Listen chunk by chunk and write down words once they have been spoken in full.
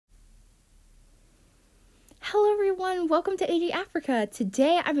Hello everyone, welcome to AG Africa.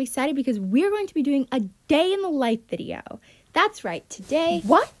 Today I'm excited because we're going to be doing a day in the life video. That's right, today...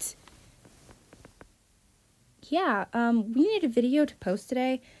 What? Yeah, we need a video to post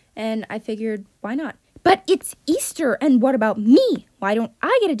today, and I figured, why not? But it's Easter, and what about me? Why don't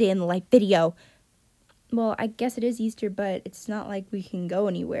I get a day in the life video? Well, I guess it is Easter, but it's not like we can go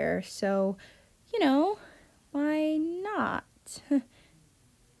anywhere, so, you know, why not?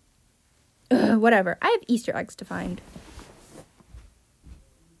 Whatever, I have Easter eggs to find.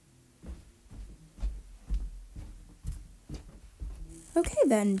 Okay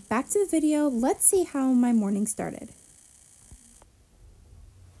then, back to the video. Let's see how my morning started.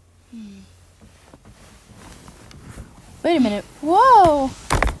 Wait a minute. Whoa!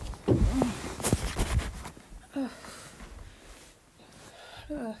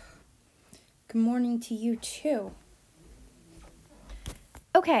 Good morning to you too.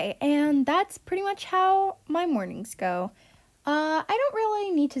 Okay, and that's pretty much how my mornings go. I don't really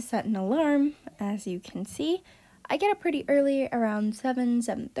need to set an alarm, as you can see. I get up pretty early, around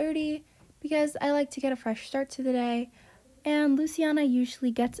 7:30, because I like to get a fresh start to the day, and Luciana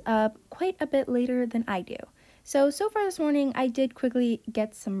usually gets up quite a bit later than I do. So far this morning, I did quickly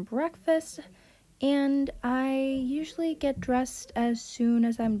get some breakfast, and I usually get dressed as soon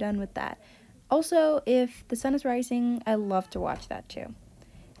as I'm done with that. Also, if the sun is rising, I love to watch that too.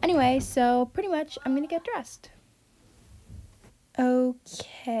 Anyway, so pretty much I'm gonna get dressed.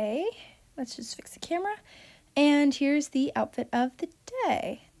 Okay, let's just fix the camera. And here's the outfit of the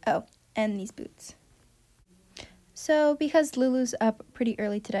day. Oh, and these boots. So because Lulu's up pretty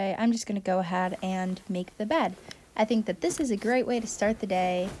early today, I'm just gonna go ahead and make the bed. I think that this is a great way to start the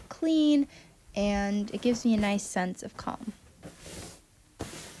day, clean, and it gives me a nice sense of calm.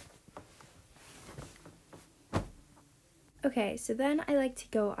 Okay, so then I like to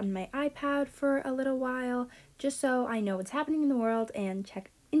go on my iPad for a little while, just so I know what's happening in the world and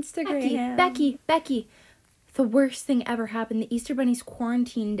check Instagram. Becky, the worst thing ever happened. The Easter Bunny's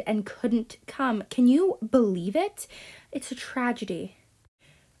quarantined and couldn't come. Can you believe it? It's a tragedy.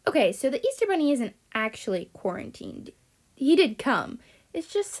 Okay, so the Easter Bunny isn't actually quarantined. He did come.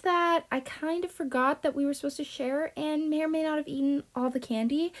 It's just that I kind of forgot that we were supposed to share and may or may not have eaten all the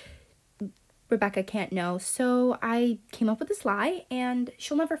candy. Rebecca can't know, so I came up with this lie, and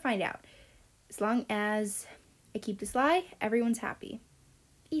she'll never find out. As long as I keep this lie, everyone's happy.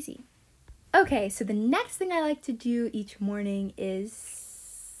 Easy. Okay, so the next thing I like to do each morning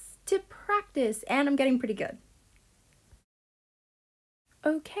is to practice, and I'm getting pretty good.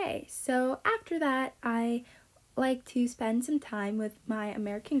 Okay, so after that, I like to spend some time with my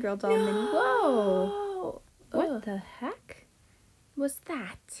American Girl doll mini. Whoa! What the heck was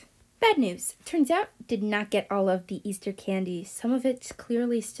that? Bad news. Turns out, did not get all of the Easter candy. Some of it's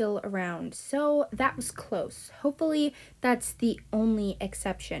clearly still around, so that was close. Hopefully, that's the only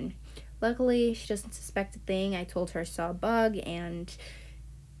exception. Luckily, she doesn't suspect a thing. I told her I saw a bug, and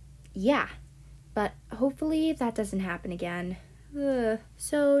yeah. But hopefully, that doesn't happen again.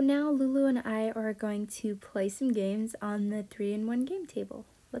 So now Lulu and I are going to play some games on the 3-in-1 game table.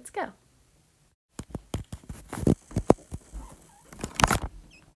 Let's go.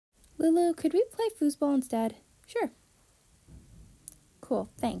 Lulu, could we play foosball instead? Sure. Cool,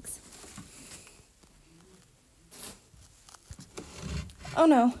 thanks. Oh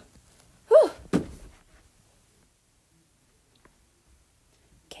no. Whew.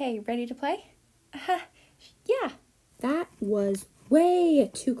 Okay, ready to play? Yeah. That was way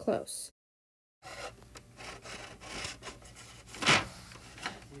too close.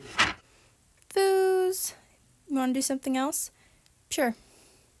 Foos. You want to do something else? Sure.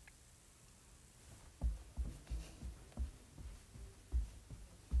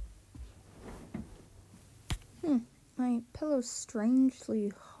 My pillow's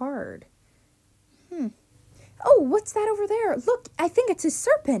strangely hard. Oh, what's that over there? Look, I think it's a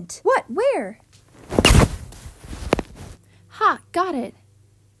serpent. What? Where? Ha, got it.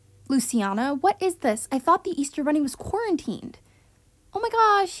 Luciana, what is this? I thought the Easter Bunny was quarantined. Oh my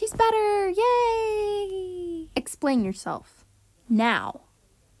gosh, she's better. Yay! Explain yourself. Now.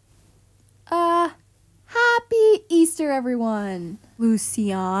 Happy Easter, everyone.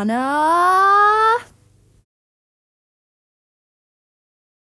 Luciana.